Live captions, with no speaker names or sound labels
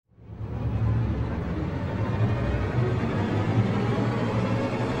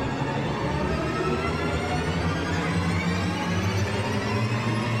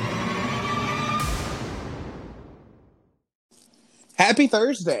Happy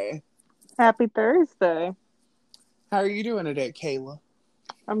Thursday. Happy Thursday. How are you doing today, Kayla?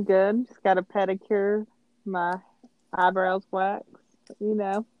 I'm good. Just got a pedicure. My eyebrows waxed.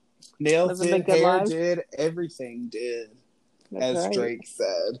 Nails Living the did, good hair life. did, everything did, That's as right. Drake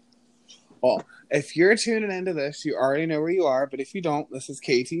said. Well, if you're tuning into this, you already know where you are, but if you don't, this is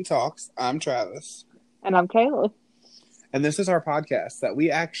KT Talks. I'm Travis. And I'm Kayla. And this is our podcast that we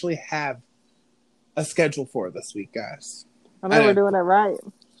actually have a schedule for this week, guys. I know we're doing it right.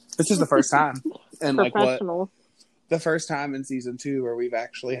 This is the first time. And Professional. The first time in season 2 where we've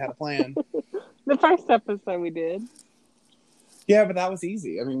actually had a plan. The first episode we did. Yeah, but that was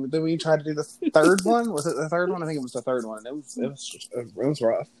easy. I mean, then we tried to do the third one. Was it the third one? I think it was the third one. It was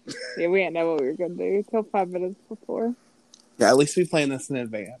rough. Yeah, we didn't know what we were going to do until 5 minutes before. Yeah, at least we planned this in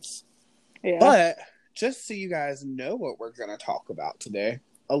advance. Yeah. But just so you guys know what we're going to talk about today,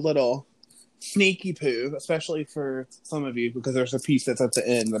 a little sneaky poo, especially for some of you, because there's a piece that's at the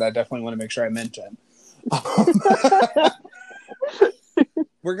end that I definitely want to make sure I mention.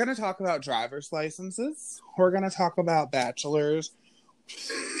 We're going to talk about driver's licenses. We're going to talk about bachelors.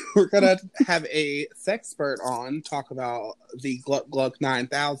 We're going to have a sexpert on talk about the Gluck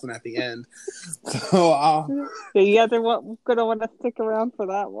 9000 at the end. So, you guys are going to want to stick around for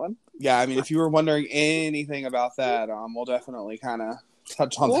that one. Yeah, I mean, if you were wondering anything about that, we'll definitely kind of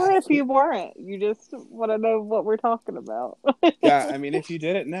touch on that. Or if you weren't, you just want to know what we're talking about. Yeah, I mean, if you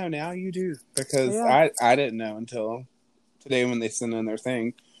didn't know, now you do. Because I didn't know until today when they sent in their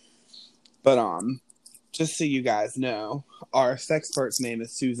thing. But just so you guys know, our sexpert's name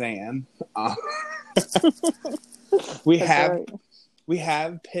is Suzanne. We have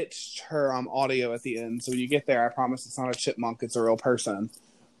pitched her audio at the end, so when you get there, I promise it's not a chipmunk; it's a real person.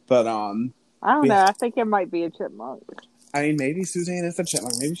 But I don't know. I think it might be a chipmunk. I mean, maybe Suzanne is a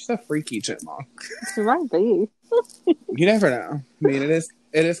chipmunk. Maybe she's a freaky chipmunk. She might be. You never know. I mean, it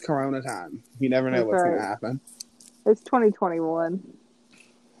is Corona time. You never know what's going to happen. It's 2021.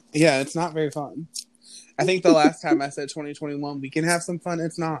 Yeah, it's not very fun. I think the last time I said 2021, we can have some fun.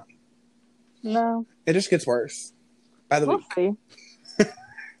 It's not. No. It just gets worse. By the week. See.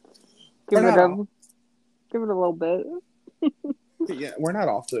 Give it a little bit. Yeah, we're not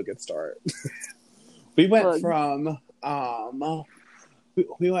off to a good start. We went from the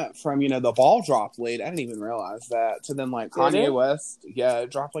ball dropped late. I didn't even realize that. To then Kanye West,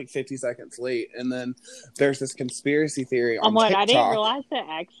 it dropped 50 seconds late. And then there's this conspiracy theory on TikTok. I didn't realize it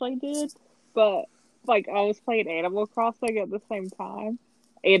actually did, but I was playing Animal Crossing at the same time.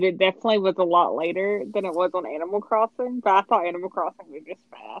 And it definitely was a lot later than it was on Animal Crossing. But I thought Animal Crossing was just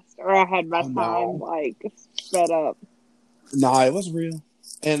fast. Or I had my time sped up. No, it was real.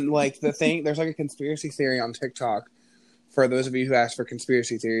 And there's a conspiracy theory on TikTok. For those of you who asked for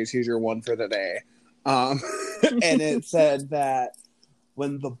conspiracy theories, here's your one for the day. And it said that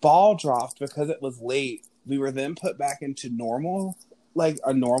when the ball dropped, because it was late, we were then put back into normal,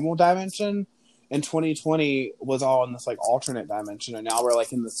 a normal dimension. And 2020 was all in this alternate dimension. And now we're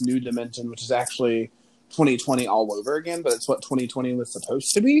in this new dimension, which is actually 2020 all over again. But it's what 2020 was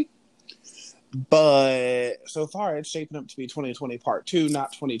supposed to be. But so far, it's shaping up to be 2020 Part 2,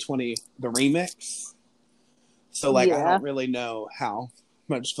 not 2020 the remix. So, I don't really know how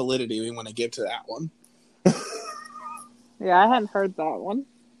much validity we want to give to that one. Yeah, I hadn't heard that one.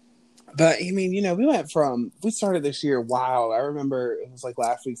 But, I mean, we started this year wild. I remember it was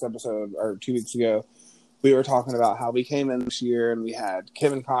last week's episode, or 2 weeks ago, we were talking about how we came in this year and we had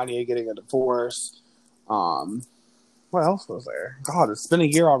Kim and Kanye getting a divorce. What else was there? God, it's been a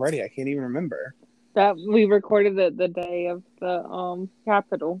year already. I can't even remember. That we recorded the day of the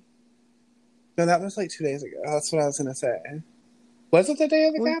Capitol. No, that was 2 days ago. That's what I was going to say. Was it the day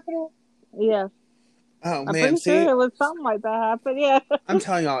of the Capitol? Yeah. Oh, I'm man. pretty sure it was something like that happened, yeah. I'm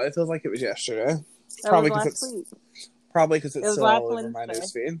telling y'all, it feels like it was yesterday. Probably because it's still all over my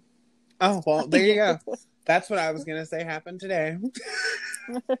newsfeed. Oh, well, there you go. That's what I was going to say happened today.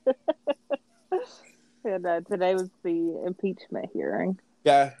 And today was the impeachment hearing.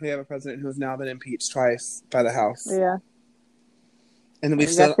 Yeah, we have a president who has now been impeached twice by the House. Yeah. And we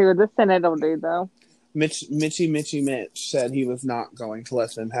see what the Senate will do, though. Mitch said he was not going to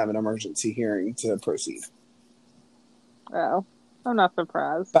let them have an emergency hearing to proceed. Oh, I'm not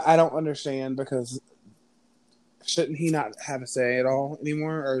surprised. But I don't understand, because shouldn't he not have a say at all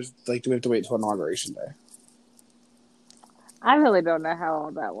anymore? Or do we have to wait till Inauguration Day? I really don't know how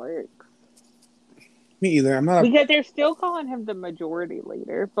all that works. Me either. I'm not. Because they're still calling him the majority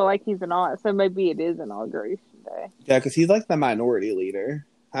leader, but he's not. So maybe it is Inauguration Day. Yeah, because he's the minority leader.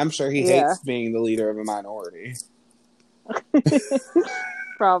 I'm sure he hates being the leader of a minority.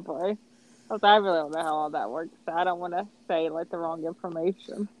 Probably. I really don't know how all that works. So I don't want to say like the wrong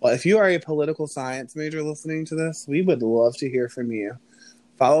information. Well, if you are a political science major listening to this, we would love to hear from you.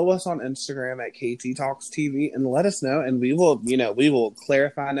 Follow us on Instagram at KT Talks TV and let us know, and we will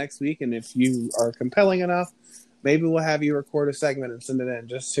clarify next week. And if you are compelling enough, maybe we'll have you record a segment and send it in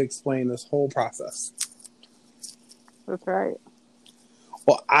just to explain this whole process. That's right.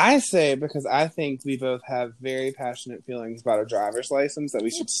 Well, I say, because I think we both have very passionate feelings about a driver's license, that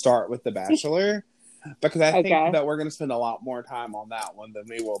we should start with The Bachelor. Because I think that we're going to spend a lot more time on that one than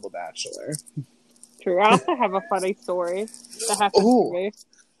we will The Bachelor. True. I also have a funny story that happened to me.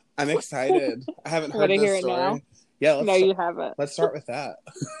 I'm excited. I haven't heard this story. Now? Yeah, you haven't. Let's start with that.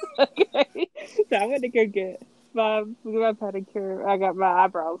 Okay. So I went to go get my pedicure. I got my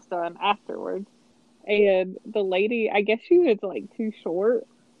eyebrows done afterwards. And the lady, I guess she was like too short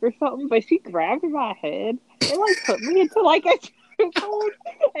or something, but she grabbed my head and like put me into like a chokehold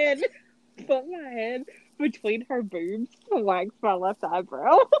and put my head between her boobs to wax my left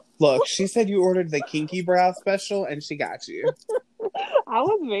eyebrow. Look, she said you ordered the kinky brow special and she got you. I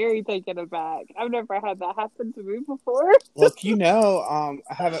was very taken aback. I've never had that happen to me before. Look, we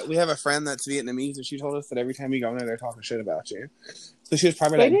have a friend that's Vietnamese, and she told us that every time you go in there, they're talking shit about you. So she was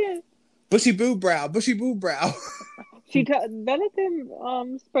probably like, bushy boob brow. None of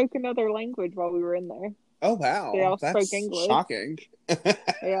them spoke another language while we were in there. Oh, wow. They all spoke English. Shocking.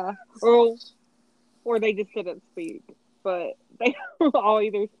 Yeah. Or they just didn't speak. But they all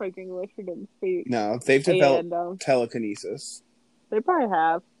either spoke English or didn't speak. No, they've developed telekinesis. They probably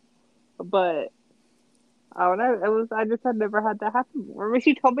have. But I don't know. I just had never had that happen before. I mean,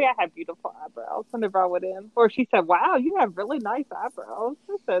 she told me I had beautiful eyebrows whenever I went in. Or she said, wow, you have really nice eyebrows.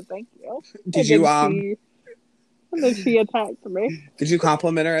 I said, thank you. And then she attacked me. Did you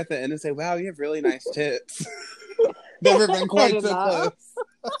compliment her at the end and say, wow, you have really nice tits? Never been quite so close.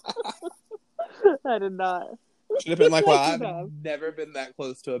 I did not. Should have been like, well, I've never been that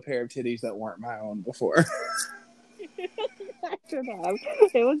close to a pair of titties that weren't my own before. I should have.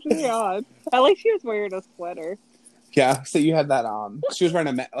 It was really odd. At least she was wearing a sweater. Yeah, so you had that on. She was wearing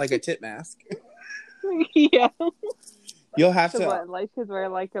a tit mask. Yeah. You'll have to. Like she's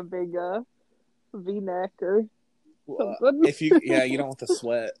wearing like a big V-neck or something. You don't want the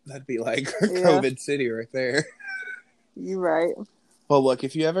sweat. That'd be like COVID City right there. You're right. Well, look,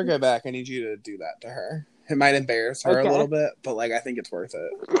 if you ever go back, I need you to do that to her. It might embarrass her a little bit, but I think it's worth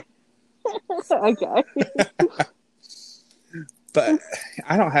it. Okay. But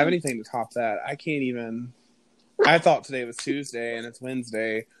I don't have anything to top that. I can't even. I thought today was Tuesday and it's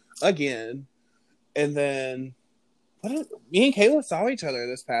Wednesday again. And then me and Kayla saw each other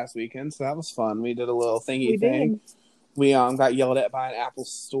this past weekend, so that was fun. We did a little thingy thing. We got yelled at by an Apple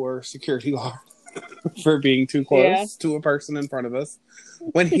Store security guard for being too close to a person in front of us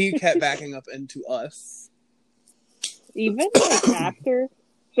when he kept backing up into us. Even after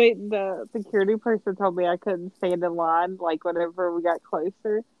the security person told me I couldn't stand in line, whenever we got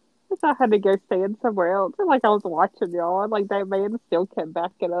closer, so I had to go stand somewhere else. And I was watching y'all, and that man still kept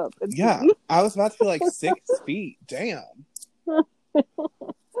backing up. I was about to be 6 feet. Damn. I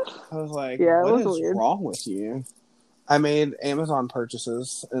was like, what is wrong with you? I made Amazon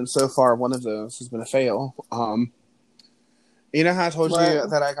purchases, and so far one of those has been a fail. You know how I told you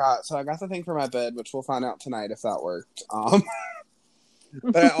that I got the thing for my bed, which we'll find out tonight if that worked.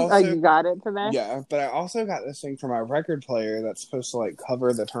 But I also you got it today? Yeah, but I also got this thing for my record player that's supposed to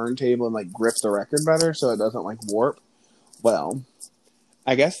cover the turntable and grip the record better so it doesn't warp. Well,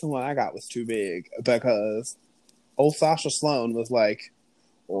 I guess the one I got was too big because old Sasha Sloan was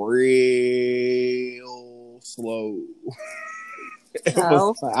real slow. Is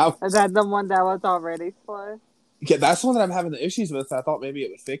that the one that was already slow? Yeah, that's the one that I'm having the issues with. So I thought maybe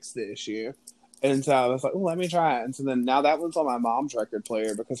it would fix the issue. And so I was like, oh, let me try it. And so then now that one's on my mom's record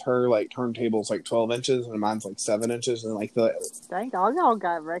player because her turntable's 12 inches and mine's 7 inches. And dang, all y'all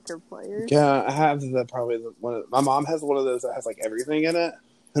got record players. Yeah, I have one. My mom has one of those that has everything in it.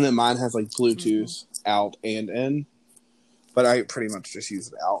 And then mine has Bluetooth out and in. But I pretty much just use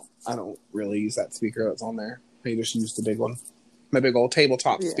it out. I don't really use that speaker that's on there. I just use the big one. My big old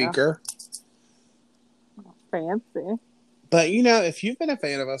tabletop speaker. Fancy. But, if you've been a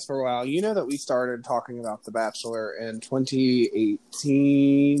fan of us for a while, you know that we started talking about The Bachelor in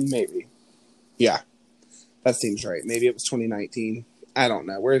 2018, maybe. Yeah, that seems right. Maybe it was 2019. I don't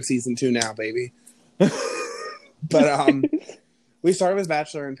know. We're in season 2 now, baby. But we started with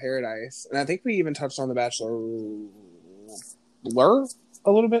Bachelor in Paradise, and I think we even touched on The Bachelor a little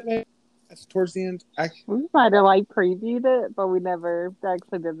bit, maybe. Towards the end, we might have previewed it, but we never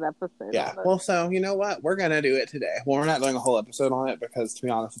actually did an episode. Yeah, well, so you know what? We're gonna do it today. Well, we're not doing a whole episode on it because, to be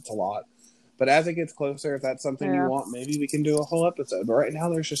honest, it's a lot. But as it gets closer, if that's something you Yeah. want, maybe we can do a whole episode. But right now,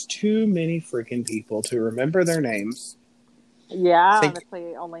 there's just too many freaking people to remember their names. Yeah, I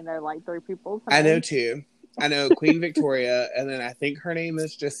honestly only know like 3 people's I know names. 2. I know Queen Victoria, and then I think her name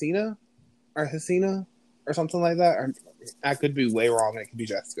is Jacina or Hasina or something like that. Or I could be way wrong. It could be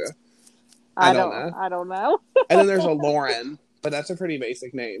Jessica. I don't know. I don't know. And then there's a Lauren, but that's a pretty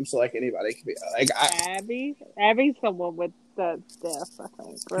basic name, so like anybody could be like Abby. Abby's the one with the death, I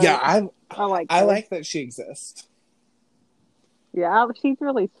think. Right? Yeah, I like. I her. like that she exists. Yeah, she's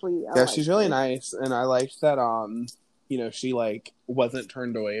really sweet. Yeah, she's really nice, and I liked that. You know, she like wasn't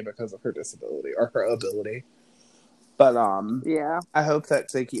turned away because of her disability or her ability. But yeah, I hope that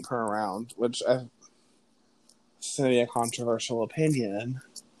they keep her around, which it's gonna be a controversial opinion,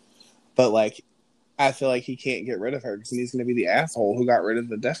 but like I feel like he can't get rid of her because he's gonna be the asshole who got rid of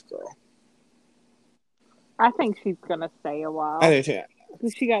the deaf girl. I think she's gonna stay a while. I do too.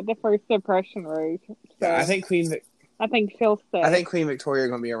 Because she got the first depression rate. So Yeah, I think I think she'll stay. I think Queen Victoria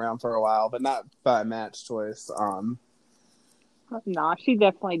is gonna be around for a while, but not by Matt's choice. Nah, she's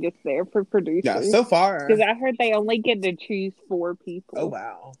definitely just there for producers. Yeah, so far. Because I heard they only get to choose 4 people. Oh,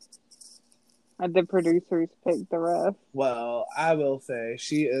 wow. And the producers pick the rest. Well, I will say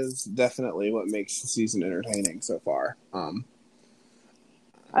she is definitely what makes the season entertaining so far. I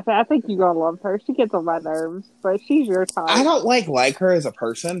think you're going to love her. She gets on my nerves, but she's your type. I don't like her as a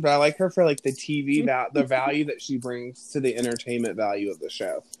person, but I like her for like the TV, the value that she brings to the entertainment value of the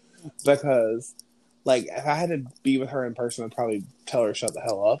show. Because... like, if I had to be with her in person, I'd probably tell her to shut the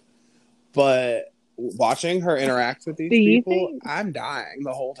hell up. But watching her interact with these people, I'm dying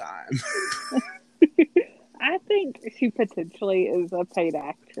the whole time. I think she potentially is a paid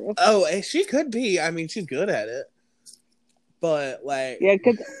actress. Oh, she could be. I mean, she's good at it. But, like... yeah,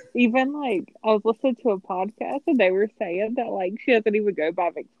 because even, like, I was listening to a podcast, and they were saying that, like, she doesn't even go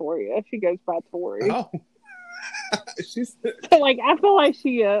by Victoria. She goes by Tori. Oh. She's so, like, I feel like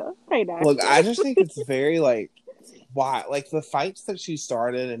she paid actress. Look, I just think it's very like why like the fights that she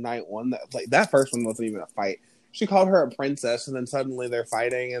started in night 1 that like that first one wasn't even a fight. She called her a princess, and then suddenly they're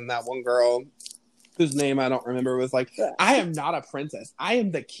fighting, and that one girl whose name I don't remember was like, I am not a princess. I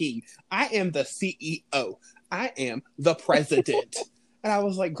am the king. I am the CEO. I am the president. And I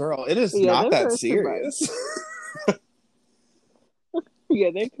was like, girl, it is not that serious. Yeah,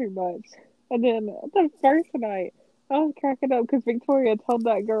 they're too much. And then the first night, I was cracking up because Victoria told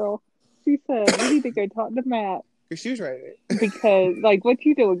that girl, she said, you need to go talk to Matt. She was right. Because, like, what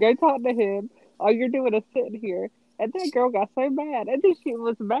you doing? Go talk to him. All you're doing is sitting here. And that girl got so mad. And then she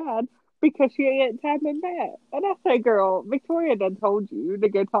was mad because she ain't timing Matt. And I said, girl, Victoria done told you to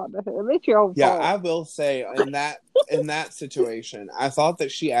go talk to him. It's your own fault. I will say, in that situation, I thought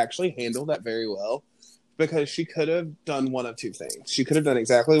that she actually handled that very well. Because she could have done one of 2 things. She could have done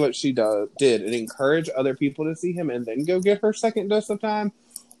exactly what she did and encourage other people to see him and then go get her second dose of time.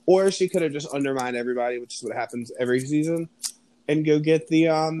 Or she could have just undermined everybody, which is what happens every season, and go get the,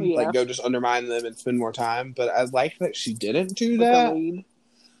 like, go just undermine them and spend more time. But I like that she didn't do that.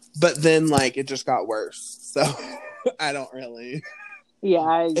 But then, like, it just got worse. So, I don't really... Yeah,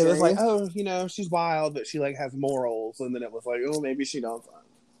 I agree. It was like, oh, you know, she's wild, but she, like, has morals. And then it was like, oh, maybe she don't.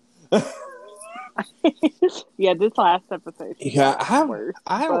 Yeah, this last episode. Yeah, I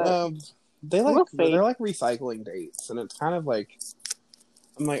don't know. They're like recycling dates, and it's kind of like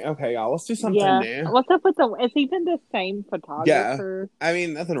I'm like, okay, y'all, let's do something new. What's up with it's even the same photographer? Yeah, I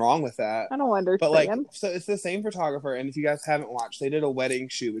mean, nothing wrong with that. I don't understand. But like, so it's the same photographer, and if you guys haven't watched, they did a wedding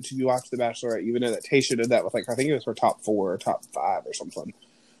shoot. Which if you watched The Bachelorette, you would know that Tayshia did that with like I think it was for top 4 or top 5 or something.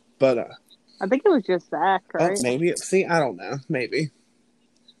 But I think it was just Zach, right? Maybe. See, I don't know. Maybe.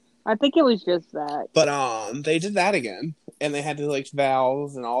 I think it was just that. But they did that again, and they had to like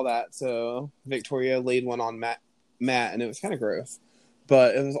vows and all that. So Victoria laid one on Matt, and it was kind of gross.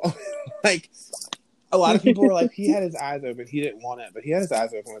 But it was like a lot of people were like, he had his eyes open. He didn't want it, but he had his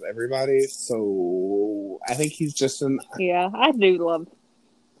eyes open with everybody. So I think he's just an. Yeah, I do love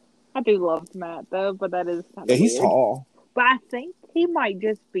Matt though, but that is kind of he's weird. Tall. But I think he might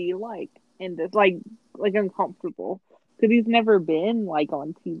just be like in this like uncomfortable. Because he's never been, like,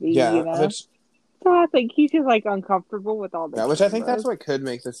 on TV, you know? So I think he's just, like, uncomfortable with all this. Yeah, which I think that's what could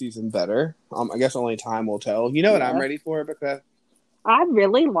make the season better. I guess only time will tell. You know what I'm ready for? Because I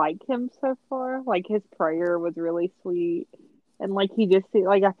really like him so far. Like, his prayer was really sweet. And, like, he just,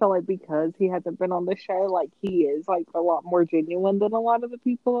 like, I feel like because he hasn't been on the show, like, he is, like, a lot more genuine than a lot of the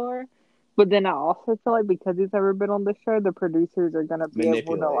people are. But then I also feel like because he's never been on the show, the producers are going to be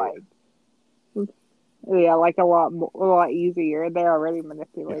able to, like... Yeah, like a lot easier. They already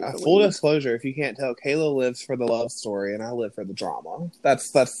manipulate. Yeah, full disclosure, if you can't tell, Kayla lives for the love story, and I live for the drama.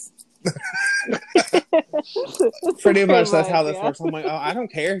 That's Pretty much that's how this works. I'm like, oh, I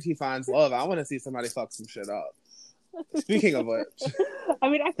don't care if he finds love. I want to see somebody fuck some shit up. Speaking of which, I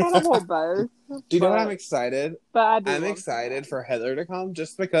mean, I kind of want both. Do you know what I'm excited? But I'm excited for Heather to come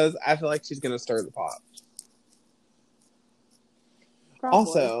just because I feel like she's going to stir the pot. Probably.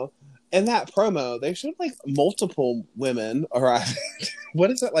 Also, in that promo, they showed like multiple women arriving.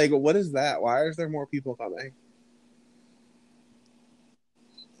 What is it like? What is that? Why is there more people coming?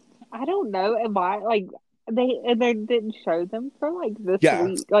 I don't know. And why? Like they didn't show them for like this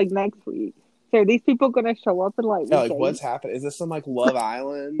week, like next week. So are these people going to show up in like week 8? What's happening? Is this some like Love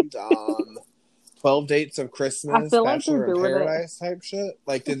Island, 12 Dates of Christmas, Bachelor in Paradise type shit?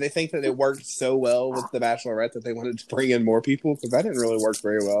 Like, did they think that it worked so well with the Bachelorette that they wanted to bring in more people? Because that didn't really work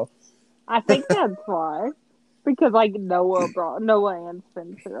very well. I think that's why. Because like Noah and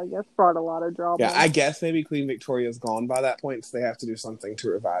Spencer, I guess, brought a lot of drama. Yeah, I guess maybe Queen Victoria's gone by that point, so they have to do something to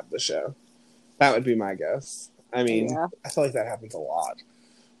revive the show. That would be my guess. I mean, I feel like that happens a lot.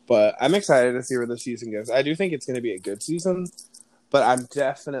 But I'm excited to see where the season goes. I do think it's going to be a good season, but I'm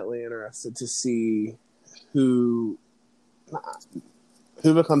definitely interested to see who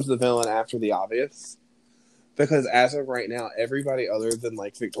becomes the villain after the obvious. Because as of right now, everybody other than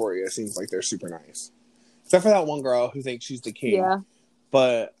like Victoria seems like they're super nice. Except for that one girl who thinks she's the king. Yeah.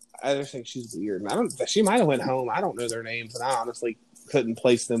 But I just think she's weird. And she might have went home. I don't know their names, and I honestly couldn't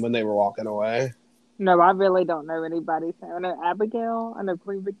place them when they were walking away. No, I really don't know anybody's name. I know Abigail. I know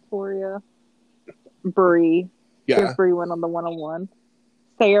Queen Victoria. Bree. Yeah. Bree went on the one-on-one.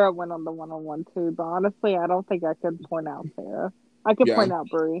 Sarah went on the one-on-one too. But honestly, I don't think I could point out Sarah. I could point out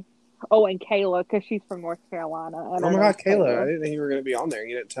Bree. Oh, and Kayla, because she's from North Carolina. Oh my God, Kayla. I didn't think you were going to be on there.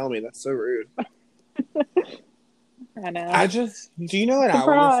 You didn't tell me. That's so rude. I know. Do you know what I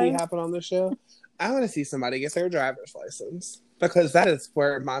want to see happen on this show? I want to see somebody get their driver's license. Because that is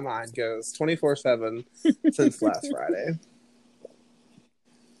where my mind goes 24/7 since last Friday.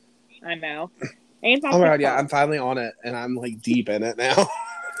 I know. And oh my God, yeah, I'm finally on it, and I'm like deep in it now.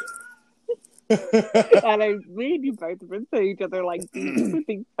 I know, me and you both have been to each other like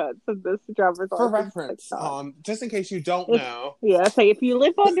deep cuts of this driver's license. For reference, just in case you don't know. Yeah, say if you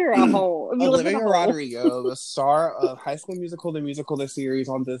live under a hole. Olivia Rodrigo, the star of High School Musical, the series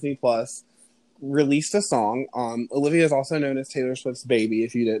on Disney Plus, released a song. Olivia is also known as Taylor Swift's baby,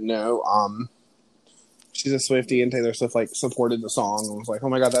 if you didn't know. She's a Swiftie, and Taylor Swift like supported the song and was like, "Oh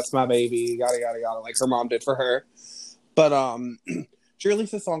my God, that's my baby!" Yada yada yada, like her mom did for her. But she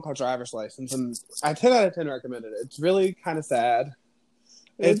released a song called "Driver's License," and I 10 out of 10 recommend it. It's really kind of sad.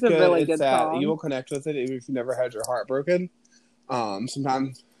 It's good. Really good sad. Song. You will connect with it even if you never had your heart broken.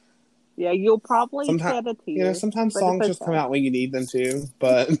 Sometimes. Yeah, you'll probably shed a tear. You know, sometimes songs just come out when you need them to,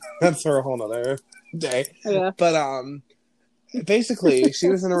 but that's for a whole nother day. Yeah. But basically, she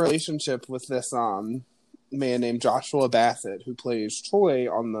was in a relationship with this man named Joshua Bassett, who plays Troy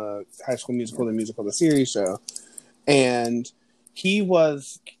on the High School Musical, the series show, and he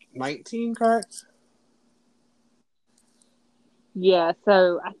was 19, correct? Yeah.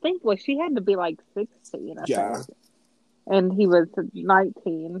 So I think she had to be like 16. I think. And he was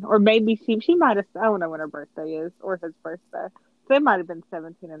 19, or maybe she might have. I don't know when her birthday is or his birthday. So it might have been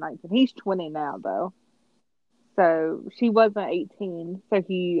 17 or 19. He's 20 now, though. So she wasn't 18. So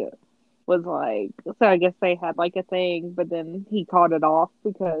he was like. So I guess they had like a thing, but then he called it off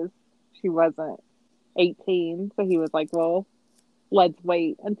because she wasn't 18. So he was like, "Well, let's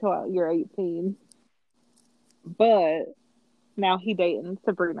wait until you're 18." But now he dating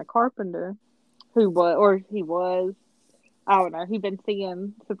Sabrina Carpenter, he was. I don't know. He'd been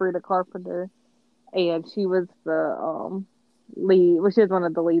seeing Sabrina Carpenter, and she was the lead. Well, she was one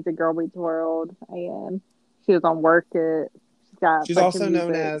of the leads in Girl Meets World, and she was on Work It. She's also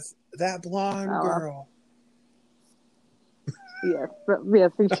known as that blonde girl. Yes,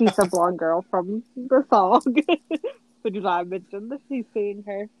 she's the blonde girl from the song, which is why I mentioned that she's seeing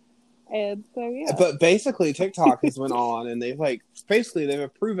her. And so yeah. But basically, TikTok has went on, and they've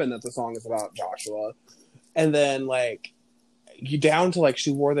proven that the song is about Joshua, and then like. You down to like she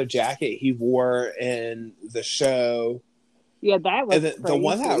wore the jacket he wore in the show. Yeah, that was and the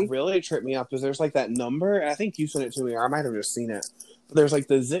one that really tripped me up is there's like that number, and I think you sent it to me, or I might have just seen it. But there's like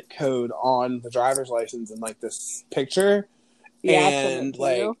the zip code on the driver's license and like this picture. Yeah, and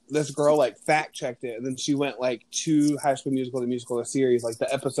like this girl like fact checked it, and then she went like to High School Musical, the series, like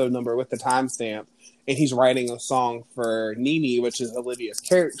the episode number with the timestamp, and he's writing a song for Nene, which is Olivia's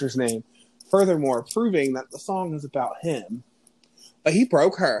character's name. Furthermore, proving that the song is about him. But he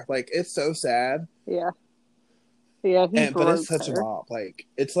broke her. Like, it's so sad. Yeah. Yeah, but it's such a bop. Like,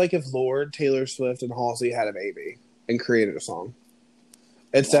 it's like if Lorde, Taylor Swift, and Halsey had a baby and created a song.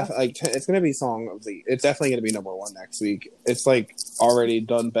 It's Yeah. definitely like it's gonna be song of the. It's definitely gonna be number one next week. It's like already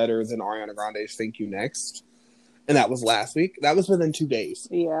done better than Ariana Grande's "Thank You Next," and that was last week. That was within 2 days.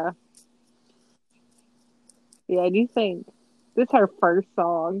 Yeah. Yeah, do you think this is her first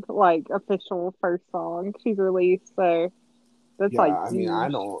song, like official first song she's released? So that's Yeah, like I mean,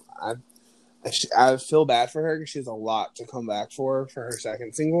 huge. I feel bad for her because she has a lot to come back for her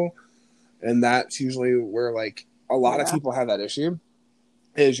second single, and that's usually where like a lot of Yeah. people have that issue.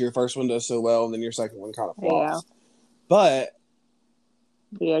 Is your first one does so well, and then your second one kind of Yeah. flops. But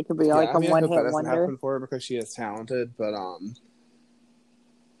Yeah, it could be yeah, like I a mean, I one hope that hit doesn't wonder. happen for her because she is talented. But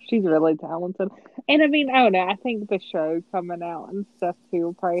She's really talented. And I mean, I don't know, I think the show coming out and stuff too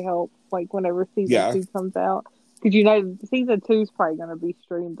will probably help, like whenever season yeah. 2 comes out. Because you know season 2 is probably gonna be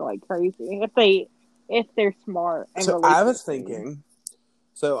streamed like crazy. If they're smart and So release I it was soon. thinking.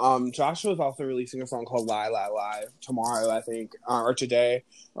 So Joshua is also releasing a song called "Lie Lie Lie" tomorrow, I think, or today.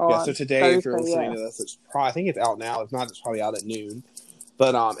 Yeah. So On today, if you're Thursday, listening yeah. to this, I think it's out now. If not, it's probably out at noon.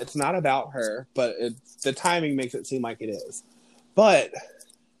 But it's not about her. But the timing makes it seem like it is. But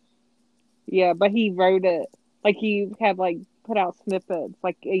Yeah, but he wrote it like he had like put out snippets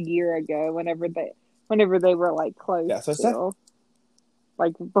like a year ago whenever they were like close yeah. So still.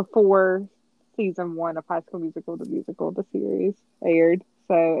 Like before season 1 of High School Musical, the series aired.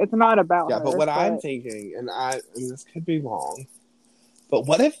 So it's not about yeah. But her, what I'm but thinking, and this could be wrong, but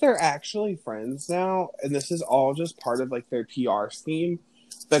what if they're actually friends now, and this is all just part of like their PR scheme?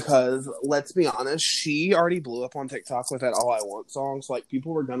 Because let's be honest, she already blew up on TikTok with that "All I Want" song, so like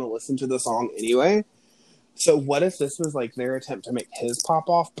people were gonna listen to the song anyway. So what if this was like their attempt to make his pop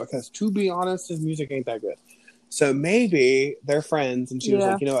off? Because to be honest, his music ain't that good. So maybe they're friends, and she was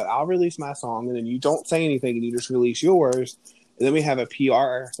yeah. like, you know what, I'll release my song, and then you don't say anything, and you just release yours, and then we have a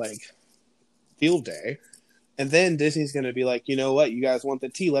PR like field day, and then Disney's gonna be like, you know what, you guys want the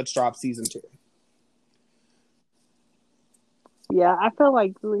tea? Let's drop season 2. Yeah, I feel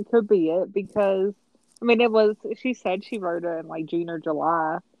like it could be it because I mean she said she wrote it in like June or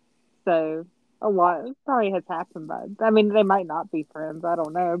July. So a lot probably has happened by I mean they might not be friends, I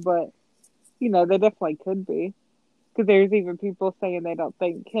don't know, but you know, they definitely could be. Because there's even people saying they don't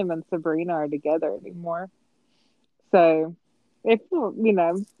think him and Sabrina are together anymore. So, if you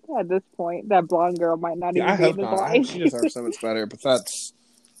know, at this point, that blonde girl might not Yeah, I even be in hope his not. I hope life. she deserves so much better, but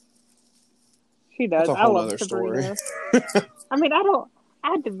She that's does. a I whole love nother story. Sabrina. I mean, I don't.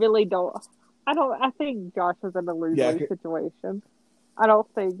 I really don't. I don't. I think Josh was in a lose Yeah, lose situation. I don't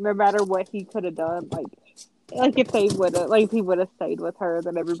think no matter what he could have done, like if they would have, like if he would have stayed with her,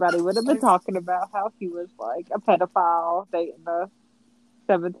 then everybody would have been talking about how he was like a pedophile dating a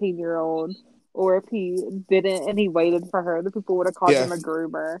 17-year-old, or if he didn't and he waited for her, the people would have called yeah, him a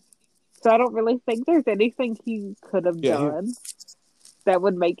groomer. So I don't really think there's anything he could have yeah. done that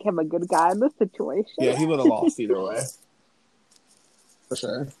would make him a good guy in this situation. He would have lost either way, for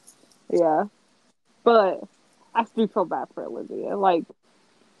sure. Yeah, but I do feel bad for Olivia. Like,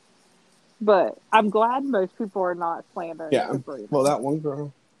 but I'm glad most people are not slandering Yeah. Well,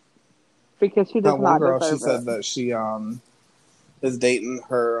 Sabrina because she that does one not girl, she deserve said it that she is dating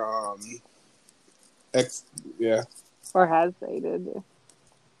her ex. Yeah, or has dated.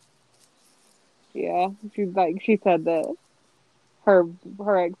 Yeah, she said that her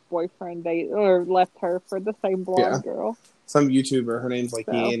ex boyfriend date or left her for the same yeah. blonde girl. Some YouTuber. Her name's like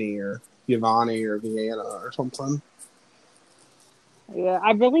So Yanni or Yvonne or Vienna or something. yeah,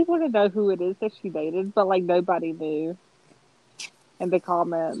 I really want to know who it is that she dated, but like nobody knew in the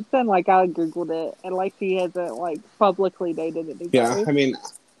comments. And like I googled it, and like she hasn't like publicly dated Yeah, anybody. I mean,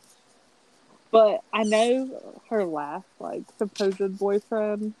 But I know her last like supposed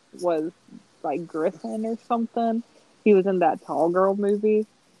boyfriend was like Griffin or something. He was in that Tall Girl movie,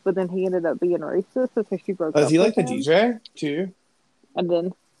 but then he ended up being racist, so she broke is up he with like the him. DJ too? And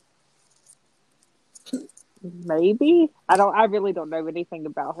then maybe I really don't know anything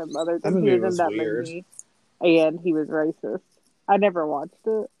about him other That than he movie was in was that weird. movie and he was racist. I never watched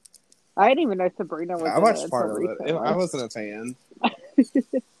it. I didn't even know Sabrina was I in it watched until part of it. I recently. wasn't a fan. I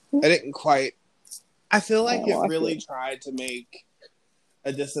didn't quite. I feel I like didn't it watch really it. tried to make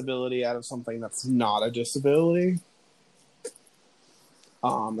a disability out of something that's not a disability. I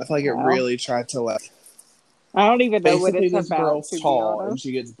feel like it Wow. really tried to like. I don't even know what Basically, it's this about, girl's to be tall and honest.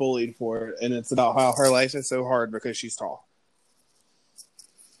 she gets bullied for it, and it's about how her life is so hard because she's tall.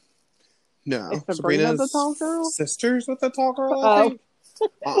 Is No, Sabrina the tall Sabrina's girl? sisters with the tall girl, I Oh, think.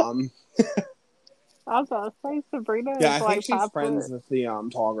 Um, I was about to say Sabrina yeah, is I think like she's 5 foot. friends with the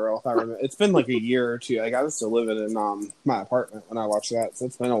tall girl. If I remember, it's been like a year or two. Like I was still living in my apartment when I watched that, so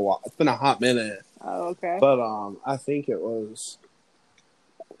it's been a while. It's been a hot minute, Oh, okay. but I think it was.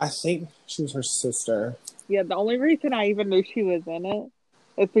 I think she was her sister. Yeah, the only reason I even knew she was in it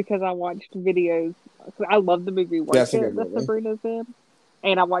is because I watched videos. I love the movie Yeah, Work it's a good It that movie. Sabrina's in.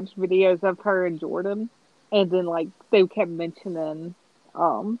 And I watched videos of her and Jordan. And then, like, they kept mentioning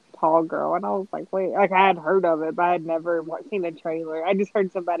Tall Girl. And I was like, wait, like, I had heard of it, but I had never seen the trailer. I just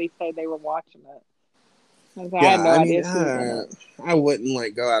heard somebody say they were watching it. I had Yeah, no I mean, idea she was in it. I wouldn't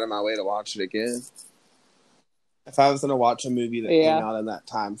like go out of my way to watch it again. If I was going to watch a movie that came Yeah. out in that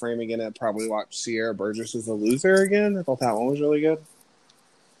time frame again, I'd probably watch Sierra Burgess' The Loser again. I thought that one was really good.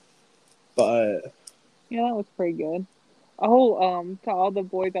 But Yeah, that was pretty good. Oh, To All the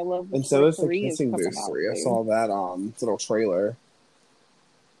Boys I Love and so Before is The 3 is Kissing coming Booth out 3. I soon. saw that little trailer.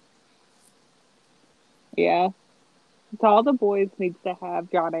 Yeah. To All the Boys needs to have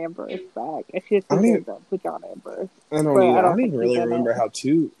John Ambrose back. If she has I to don't get even, it done with John Ambrose. I don't But even, I I don't don't think even he's really in remember it. how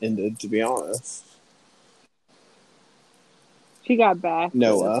 2 ended, to be honest. She got back with,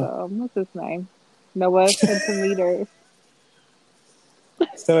 Noah. what's his name? Noah came to meet her.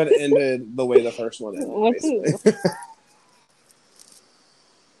 So it ended the way the first one ended, What's basically. it?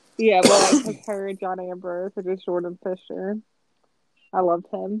 Yeah, but like, cause her and John Ambrose are just Jordan Fisher. I loved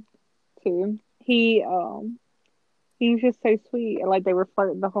him too. He was just so sweet, and like they were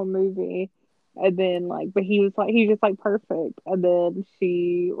flirting the whole movie, and then like, but he was just like perfect, and then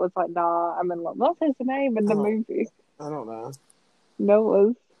she was like, "Nah, I'm in love." What's his name in I the don't, movie? I don't know.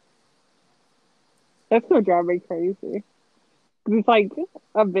 Noah's. That's gonna drive me crazy. 'Cause it's like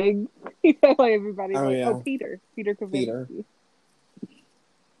a big, like everybody's Oh like, "Oh, yeah, Peter Peter.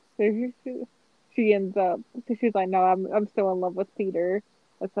 Kavinsky." So she ends up, so she's like, "No, I'm still in love with Peter."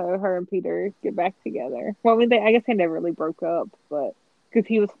 And so her and Peter get back together. Well, I mean, I guess they never really broke up, but because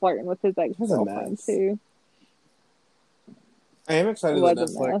he was flirting with his ex It was a girlfriend mess. too. I am It excited that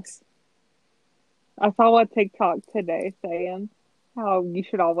was a mess. Netflix. I saw a TikTok today saying how you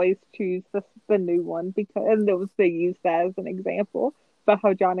should always choose the new one because, and it was they used that as an example, but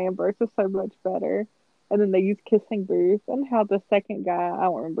how John Ambrose is so much better. And then they used Kissing Booth and how the second guy, I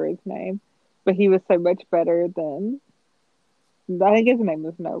don't remember his name, but he was so much better than, I think his name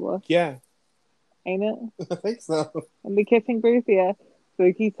was Noah, Yeah, ain't it? I think so. And the Kissing Booth, yeah.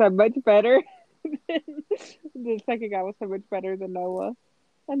 So he's so much better. The second guy was so much better than Noah.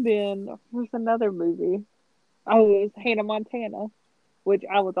 And then there's another movie. Oh, it was Hannah Montana, which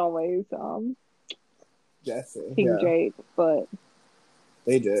I was always Jesse. Team Yeah, Jake, but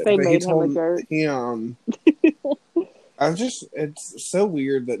they did. they But he made him a told jerk. he I'm just. It's so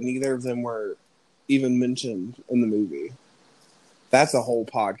weird that neither of them were even mentioned in the movie. That's a whole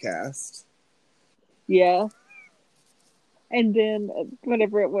podcast. Yeah. And then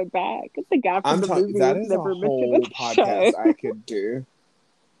whenever it went back, the guy from I'm the talking. movie That was is a never mentioned in whole the podcast show. I could do.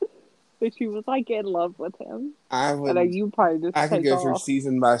 But she was like in love with him. I I know would. you probably just I could take go through off.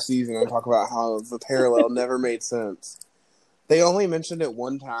 season by season and talk about how the parallel never made sense. They only mentioned it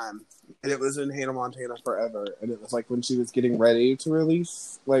one time, and it was in Hannah Montana Forever, and it was like when she was getting ready to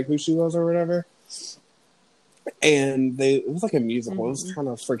release like who she was or whatever. And it was like a musical. It was kind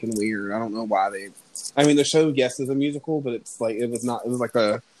of freaking weird. I don't know why they. I mean, the show, yes, is a musical, but it's like it was not. It was like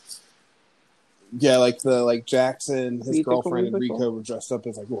a. Yeah, like Jackson, his girlfriend, and Musical. Rico were dressed up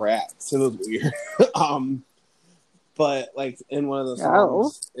as like rats. It was weird. But like in one of the Oh.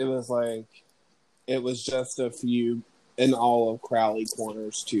 songs, it was just a few in all of Crowley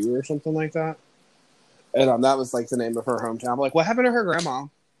Corners too, or something like that. And that was like the name of her hometown. I'm like, what happened to her grandma?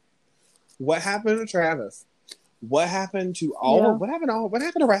 What happened to Travis? What happened to Yeah. what happened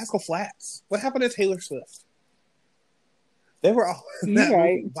to Rascal Flatts? What happened to Taylor Swift? They were all in You're that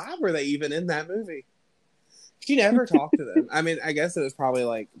right. movie. Why were they even in that movie? She never talked to them. I mean, I guess it was probably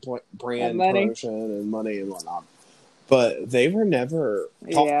like brand Money. promotion and money and whatnot. But they were never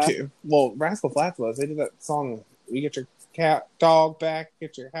talked Yeah. to. Well, Rascal Flatts was. They did that song, You Get Your Cat Dog Back,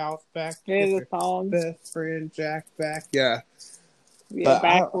 Get Your House Back, Get There's Your a song. Best Friend Jack Back. Yeah. Yeah, But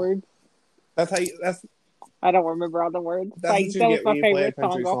backwards. that's I don't remember all the words. that's Like what you that was get when my you play a favorite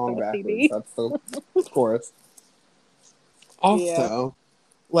country song off song the backwards. CD. That's the chorus. Yeah. Also,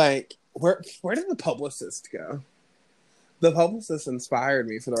 like, where did the publicist go? The publicist inspired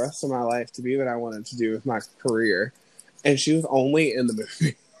me for the rest of my life to be what I wanted to do with my career. And she was only in the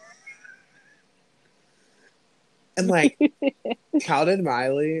movie. And like, how did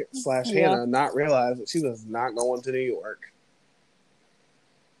Miley / Yeah. Hannah not realize that she was not going to New York?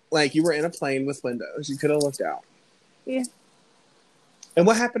 Like, you were in a plane with windows. You could have looked out. Yeah. And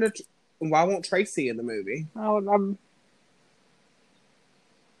what happened to... Why won't Tracy in the movie? Cause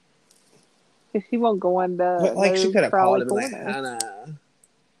she won't go into But, like, she no could have called Crowley and been like, Corner. Hannah,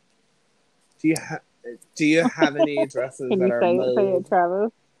 do you have any dresses Can that you are say it, mauve?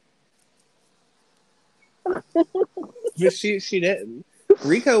 Travis? But she didn't.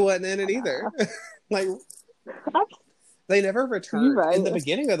 Rico wasn't in it either. Like, they never returned. Right. In the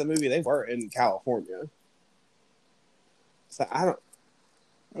beginning of the movie, they were in California. So I don't.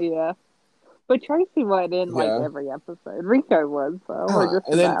 Yeah. But Tracy wasn't in like every episode. Rico was, though. Or just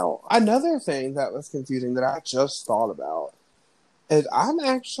and then about. another thing that was confusing that I just thought about is I'm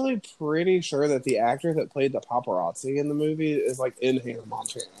actually pretty sure that the actor that played the paparazzi in the movie is like in Hannah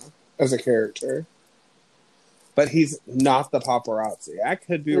Montana as a character. But he's not the paparazzi. I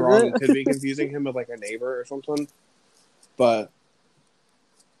could be wrong. Could be confusing him with like a neighbor or something. But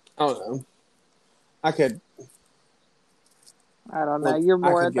I don't know. I don't know. You're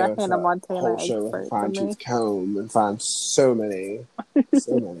more of the Hannah Montana whole show with a fine-tooth comb and find so many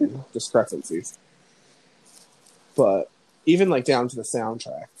discrepancies. But even like down to the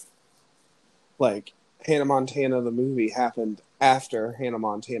soundtrack, like Hannah Montana the movie happened after Hannah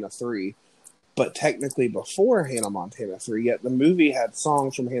Montana 3, but technically before Hannah Montana 3. Yet the movie had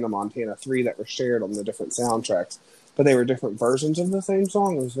songs from Hannah Montana 3 that were shared on the different soundtracks, but they were different versions of the same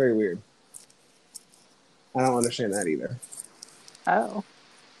song. It was very weird. I don't understand that either. Oh.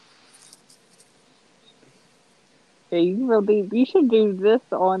 Yeah, you should do this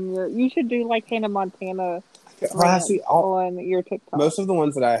on you should do like Hannah Montana on your TikTok. Most of the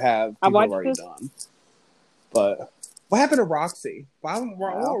ones that I have, people have already done. But what happened to Roxy? Why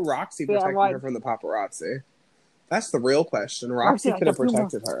won't Roxy protect her from the paparazzi? That's the real question. Roxy could have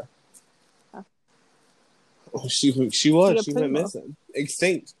protected her. Oh, she went missing.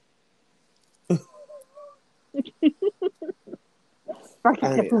 Extinct.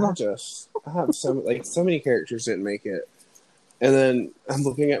 I have so many characters didn't make it. And then I'm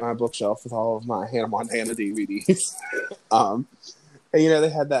looking at my bookshelf with all of my Hannah Montana DVDs. And they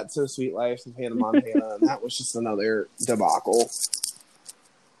had that So Sweet Life of Hannah Montana, and that was just another debacle.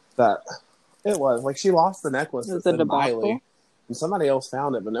 That it was. Like, she lost the necklace that said Miley, and somebody else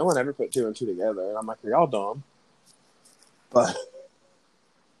found it, but no one ever put two and two together. And I'm like, are y'all dumb? But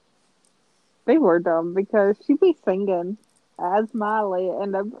they were dumb because she'd be singing as Miley,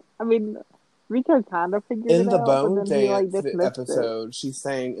 and Rico kind of figured it out. In the Bone Dance episode, she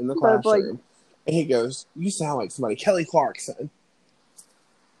sang in the classroom, and he goes, "You sound like somebody, Kelly Clarkson."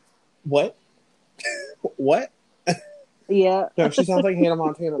 What? What? Yeah. No, she sounds like Hannah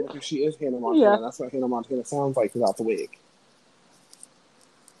Montana because she is Hannah Montana. Yeah. That's what Hannah Montana sounds like without the wig.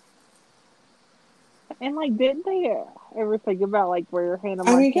 And didn't they ever think about where Hannah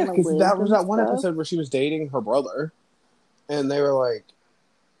Montana because that was that one episode where she was dating her brother, and they were like,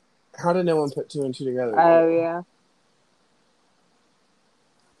 "How did no one put two and two together?" Oh yeah.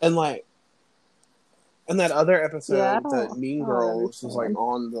 And that other episode that Mean Girls was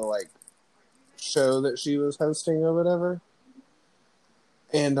on the show that she was hosting or whatever,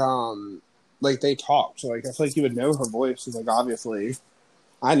 and they talked. So I feel like you would know her voice. It's obviously,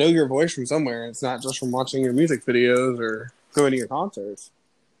 I know your voice from somewhere. It's not just from watching your music videos or going to your concerts.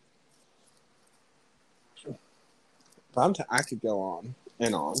 But I could go on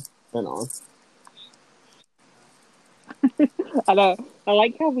and on and on. I know. I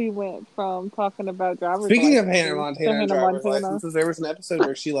like how we went from talking about driver's Speaking of Hannah Montana and driver's licenses, there was an episode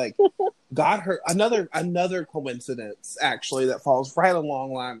where she got her another coincidence actually that falls right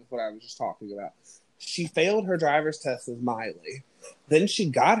along line with what I was just talking about. She failed her driver's test as Miley. Then she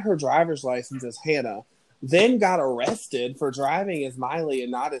got her driver's license as Hannah. Then got arrested for driving as Miley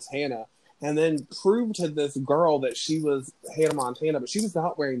and not as Hannah. And then proved to this girl that she was Hannah Montana, but she was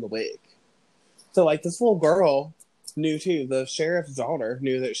not wearing the wig. So this little girl knew too. The sheriff's daughter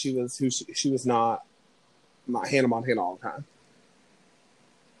knew that she was not Hannah Montana all the time.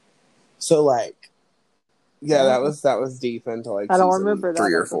 So that was deep into I don't remember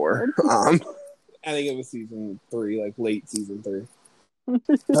 3 or 4. I think it was season 3, late season 3.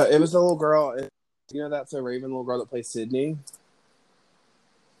 It was the little girl. That's a Raven little girl that plays Sydney.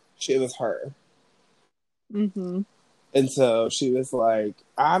 It was her. Mm-hmm. And so she was like,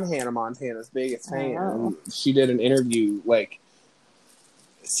 I'm Hannah Montana's biggest fan. And she did an interview,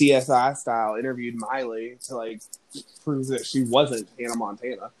 CSI style, interviewed Miley to, prove that she wasn't Hannah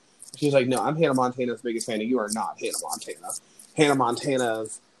Montana. She was like, no, I'm Hannah Montana's biggest fan, and you are not Hannah Montana. Hannah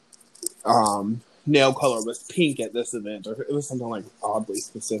Montana's nail color was pink at this event, or it was something, oddly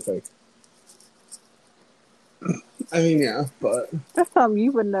specific. I mean, yeah, but... That's something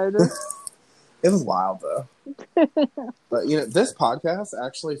you would notice. It was wild, though. But, this podcast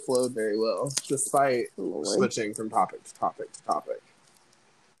actually flowed very well, despite switching from topic to topic to topic.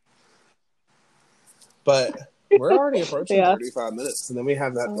 But we're already approaching 35 minutes, and then we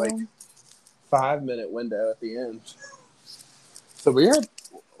have that, 5-minute window at the end. So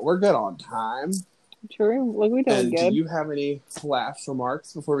we're good on time. True. Look, we doing And do good. you have any last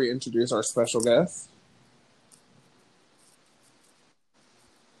remarks before we introduce our special guest?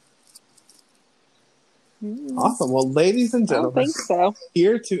 Awesome. Well, ladies and I don't gentlemen, think so.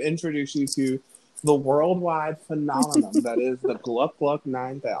 here to introduce you to the worldwide phenomenon that is the Gluck Gluck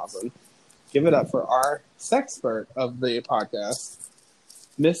 9000. Give it up for our sexpert of the podcast,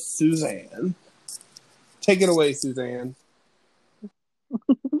 Miss Suzanne. Take it away, Suzanne.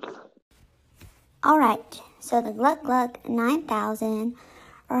 All right, so the Gluck Gluck 9000,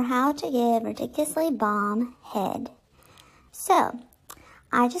 or how to give ridiculously bomb head. So,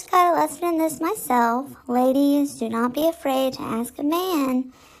 I just got a lesson in this myself. Ladies, do not be afraid to ask a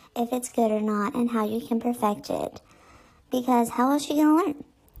man if it's good or not and how you can perfect it. Because how else are you going to learn?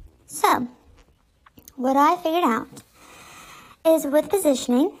 So, what I figured out is with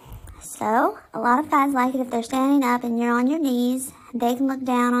positioning. So, a lot of guys like it if they're standing up and you're on your knees. They can look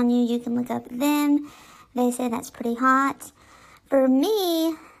down on you. You can look up at them. They say that's pretty hot. For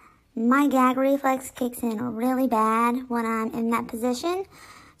me, my gag reflex kicks in really bad when I'm in that position.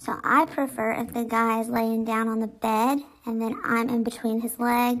 So I prefer if the guy is laying down on the bed and then I'm in between his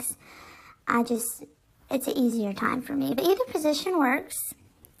legs. It's an easier time for me. But either position works.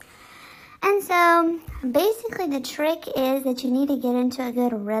 And so basically the trick is that you need to get into a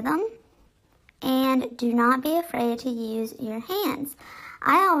good rhythm and do not be afraid to use your hands.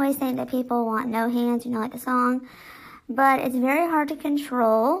 I always think that people want no hands, like the song, but it's very hard to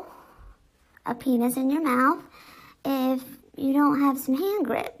control a penis in your mouth if you don't have some hand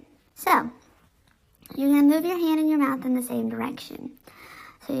grip. So, you're going to move your hand and your mouth in the same direction.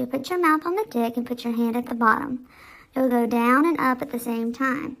 So you put your mouth on the dick and put your hand at the bottom. You'll go down and up at the same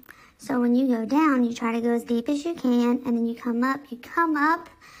time. So when you go down, you try to go as deep as you can, and then you come up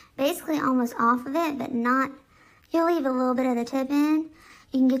basically almost off of it, but not, you'll leave a little bit of the tip in.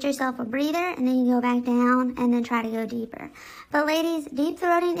 You can get yourself a breather, and then you go back down, and then try to go deeper. But ladies, deep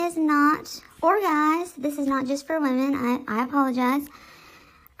throating is not, or guys, this is not just for women, I apologize.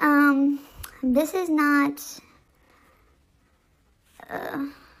 This is not,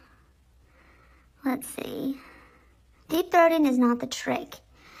 let's see. Deep throating is not the trick.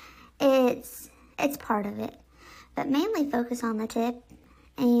 It's part of it. But mainly focus on the tip,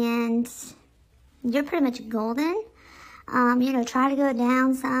 and you're pretty much golden. Try to go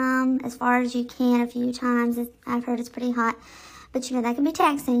down some as far as you can a few times. I've heard it's pretty hot, but that can be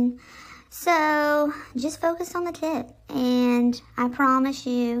taxing. So just focus on the tip, and I promise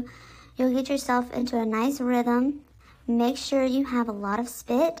you'll get yourself into a nice rhythm. Make sure you have a lot of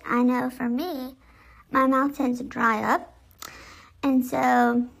spit. I know for me, my mouth tends to dry up, and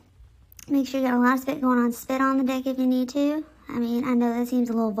so make sure you got a lot of spit going on. Spit on the dick if you need to. I know that seems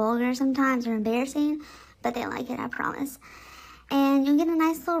a little vulgar sometimes or embarrassing, but they like it, I promise. And you'll get a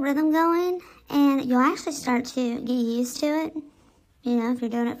nice little rhythm going, and you'll actually start to get used to it, if you're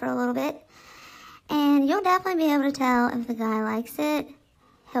doing it for a little bit. And you'll definitely be able to tell if the guy likes it.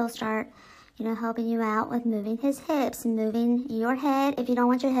 He'll start, helping you out with moving his hips and moving your head. If you don't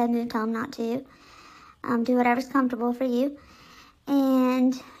want your head moved, tell him not to. Do whatever's comfortable for you.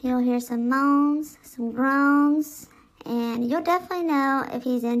 And you'll hear some moans, some groans, and you'll definitely know if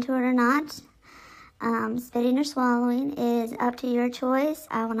he's into it or not. Spitting or swallowing is up to your choice.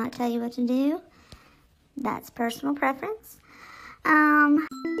 I will not tell you what to do. That's personal preference.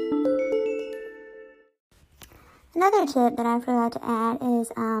 Another tip that I forgot to add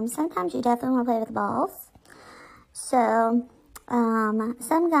is sometimes you definitely want to play with balls. So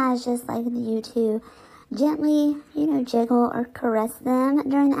some guys just like you to gently, jiggle or caress them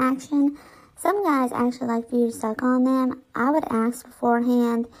during the action. Some guys actually like for you to suck on them. I would ask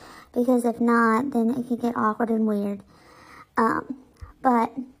beforehand, because if not, then it could get awkward and weird.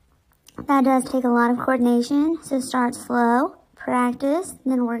 But that does take a lot of coordination, so start slow, practice,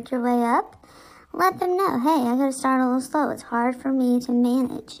 then work your way up. Let them know, hey, I gotta start a little slow. It's hard for me to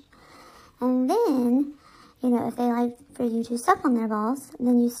manage. And then, if they like for you to suck on their balls,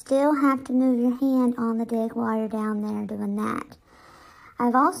 then you still have to move your hand on the dick while you're down there doing that.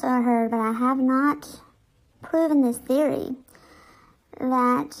 I've also heard, but I have not proven this theory,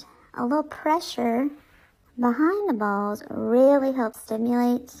 that a little pressure behind the balls really helps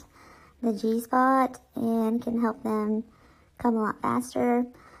stimulate the G-spot and can help them come a lot faster.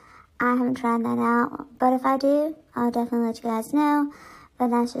 I haven't tried that out, but if I do, I'll definitely let you guys know. But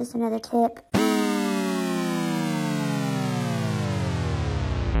that's just another tip